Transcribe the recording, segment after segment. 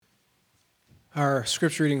Our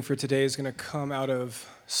scripture reading for today is going to come out of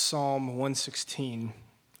Psalm 116.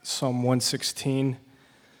 Psalm 116.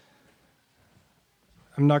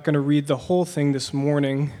 I'm not going to read the whole thing this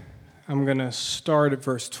morning. I'm going to start at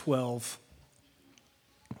verse 12.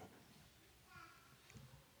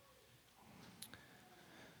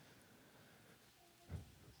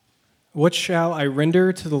 What shall I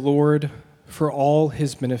render to the Lord for all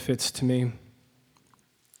his benefits to me?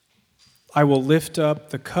 I will lift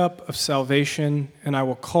up the cup of salvation, and I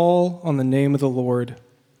will call on the name of the Lord.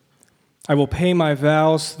 I will pay my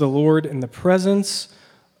vows to the Lord in the presence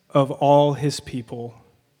of all his people.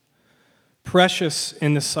 Precious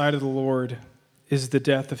in the sight of the Lord is the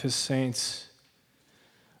death of his saints.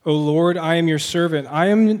 O Lord, I am your servant. I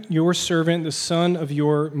am your servant, the son of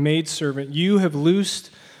your maidservant. You have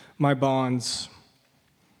loosed my bonds.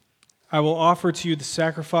 I will offer to you the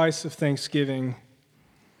sacrifice of thanksgiving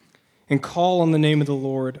and call on the name of the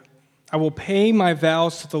Lord. I will pay my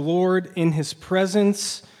vows to the Lord in his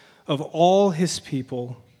presence of all his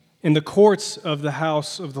people, in the courts of the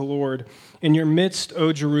house of the Lord, in your midst,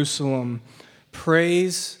 O Jerusalem.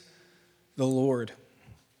 Praise the Lord.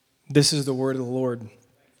 This is the word of the Lord.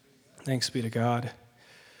 Thanks be to God.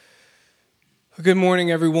 Well, good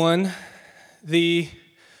morning, everyone. The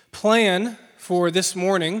plan for this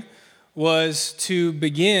morning was to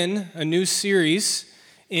begin a new series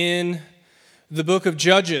in the book of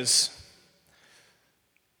Judges.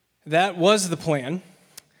 That was the plan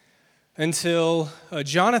until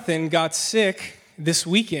Jonathan got sick this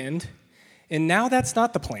weekend, and now that's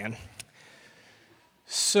not the plan.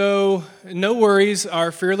 So no worries,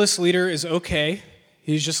 our fearless leader is okay.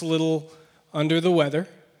 He's just a little under the weather,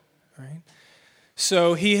 right?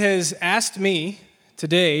 So he has asked me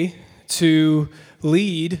today to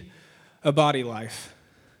lead a body life.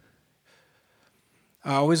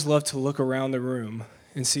 I always love to look around the room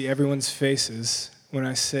and see everyone's faces when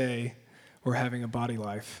I say we're having a body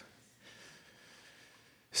life.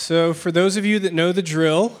 So for those of you that know the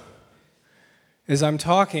drill, as I'm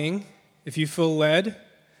talking, if you feel led,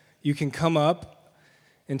 you can come up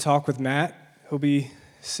and talk with Matt. He'll be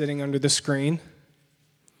sitting under the screen.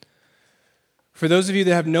 For those of you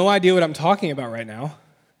that have no idea what I'm talking about right now,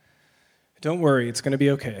 don't worry, it's going to be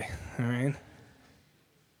okay, all right?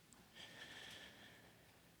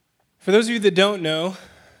 For those of you that don't know,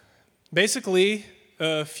 basically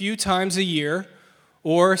a few times a year,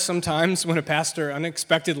 or sometimes when a pastor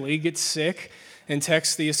unexpectedly gets sick and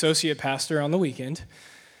texts the associate pastor on the weekend,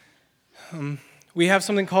 we have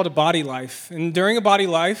something called a body life. And during a body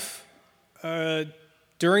life,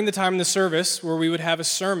 during the time in the service where we would have a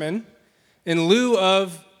sermon, in lieu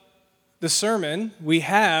of the sermon, we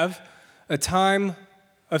have a time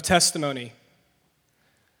of testimony.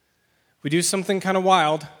 We do something kind of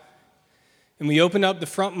wild. And we open up the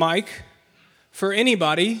front mic for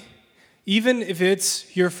anybody, even if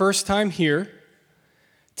it's your first time here,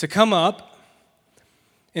 to come up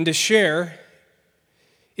and to share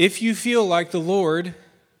if you feel like the Lord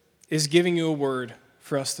is giving you a word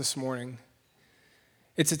for us this morning.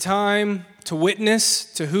 It's a time to witness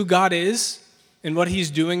to who God is and what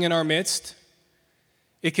he's doing in our midst.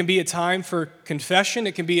 It can be a time for confession.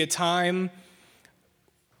 It can be a time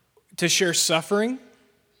to share suffering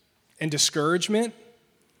and discouragement,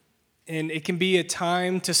 and it can be a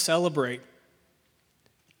time to celebrate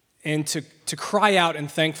and to cry out in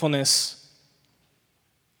thankfulness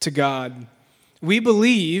to God. We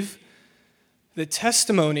believe that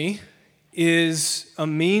testimony is a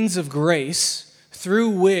means of grace through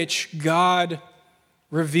which God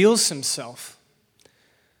reveals himself.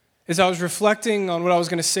 As I was reflecting on what I was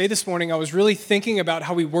going to say this morning, I was really thinking about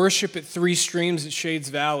how we worship at Three Streams at Shades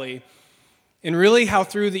Valley. And really how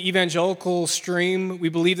through the evangelical stream, we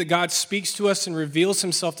believe that God speaks to us and reveals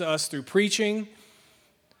himself to us through preaching,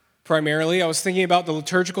 primarily. I was thinking about the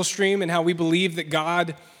liturgical stream and how we believe that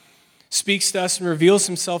God speaks to us and reveals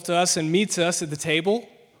himself to us and meets us at the table.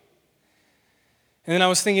 And then I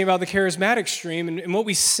was thinking about the charismatic stream, and what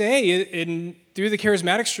we say through the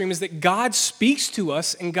charismatic stream is that God speaks to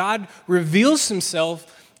us and God reveals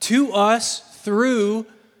himself to us through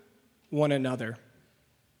one another.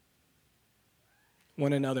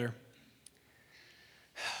 One another.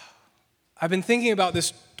 I've been thinking about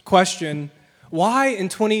this question, why in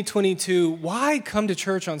 2022, why come to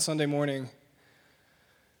church on Sunday morning?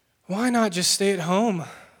 Why not just stay at home?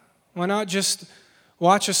 Why not just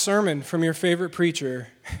watch a sermon from your favorite preacher?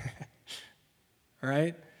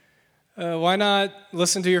 Right? Why not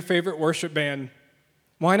listen to your favorite worship band?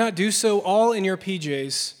 Why not do so all in your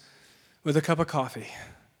PJs with a cup of coffee?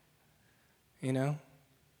 You know?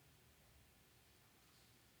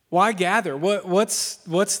 Why gather? What's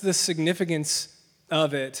the significance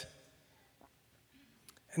of it?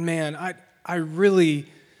 And man, I really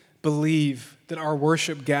believe that our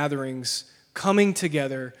worship gatherings, coming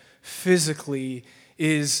together physically,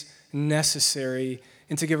 is necessary.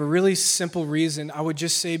 And to give a really simple reason, I would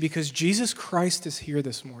just say because Jesus Christ is here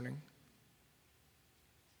this morning.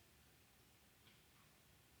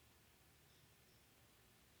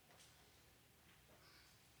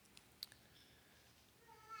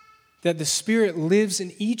 That the Spirit lives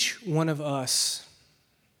in each one of us,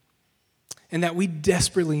 and that we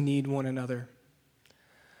desperately need one another.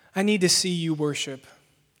 I need to see you worship.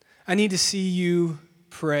 I need to see you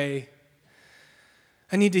pray.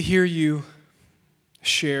 I need to hear you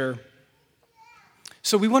share.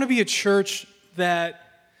 So we want to be a church that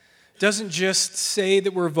doesn't just say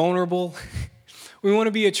that we're vulnerable. We want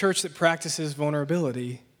to be a church that practices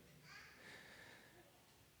vulnerability.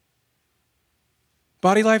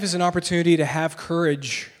 Body Life is an opportunity to have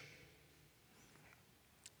courage.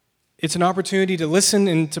 It's an opportunity to listen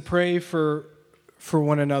and to pray for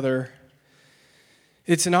one another.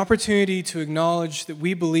 It's an opportunity to acknowledge that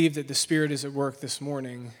we believe that the Spirit is at work this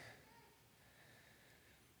morning,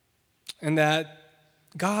 and that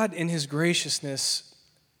God, in His graciousness,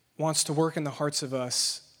 wants to work in the hearts of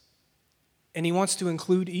us, and He wants to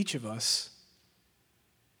include each of us.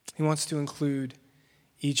 He wants to include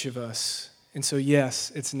each of us. And so,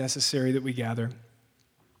 yes, it's necessary that we gather.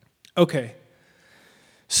 Okay,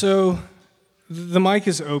 so the mic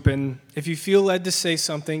is open. If you feel led to say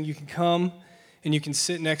something, you can come and you can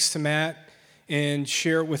sit next to Matt and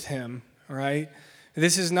share it with him, all right?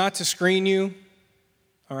 This is not to screen you,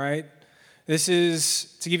 all right? This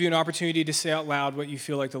is to give you an opportunity to say out loud what you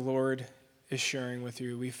feel like the Lord is sharing with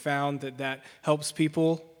you. We found that helps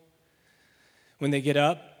people when they get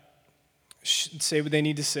up, say what they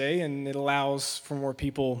need to say, and it allows for more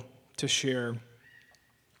people to share.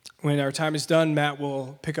 When our time is done, Matt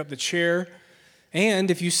will pick up the chair, and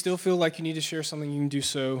if you still feel like you need to share something, you can do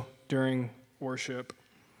so during worship.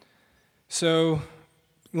 So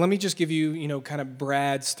let me just give you, kind of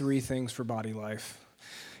Brad's 3 things for Body Life.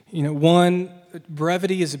 1,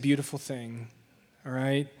 brevity is a beautiful thing, all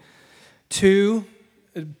right? 2,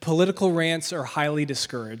 political rants are highly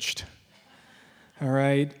discouraged, all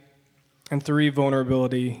right? And 3,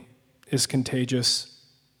 vulnerability is contagious.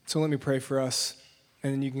 So let me pray for us,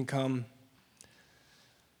 and then you can come.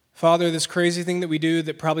 Father, this crazy thing that we do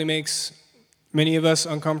that probably makes many of us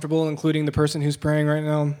uncomfortable, including the person who's praying right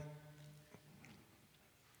now,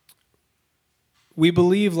 we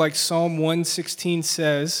believe, like Psalm 116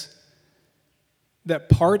 says, that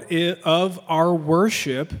part of our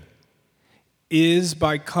worship is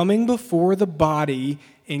by coming before the body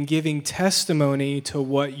and giving testimony to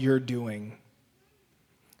what you're doing.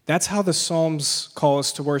 That's how the Psalms call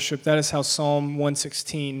us to worship. That is how Psalm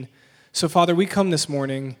 116. So, Father, we come this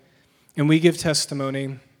morning and we give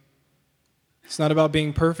testimony. It's not about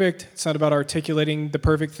being perfect. It's not about articulating the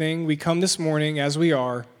perfect thing. We come this morning as we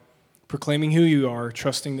are, proclaiming who you are,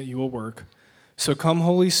 trusting that you will work. So come,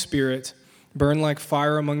 Holy Spirit, burn like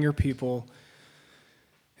fire among your people.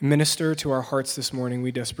 Minister to our hearts this morning.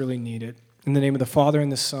 We desperately need it. In the name of the Father,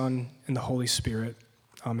 and the Son, and the Holy Spirit.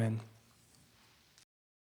 Amen.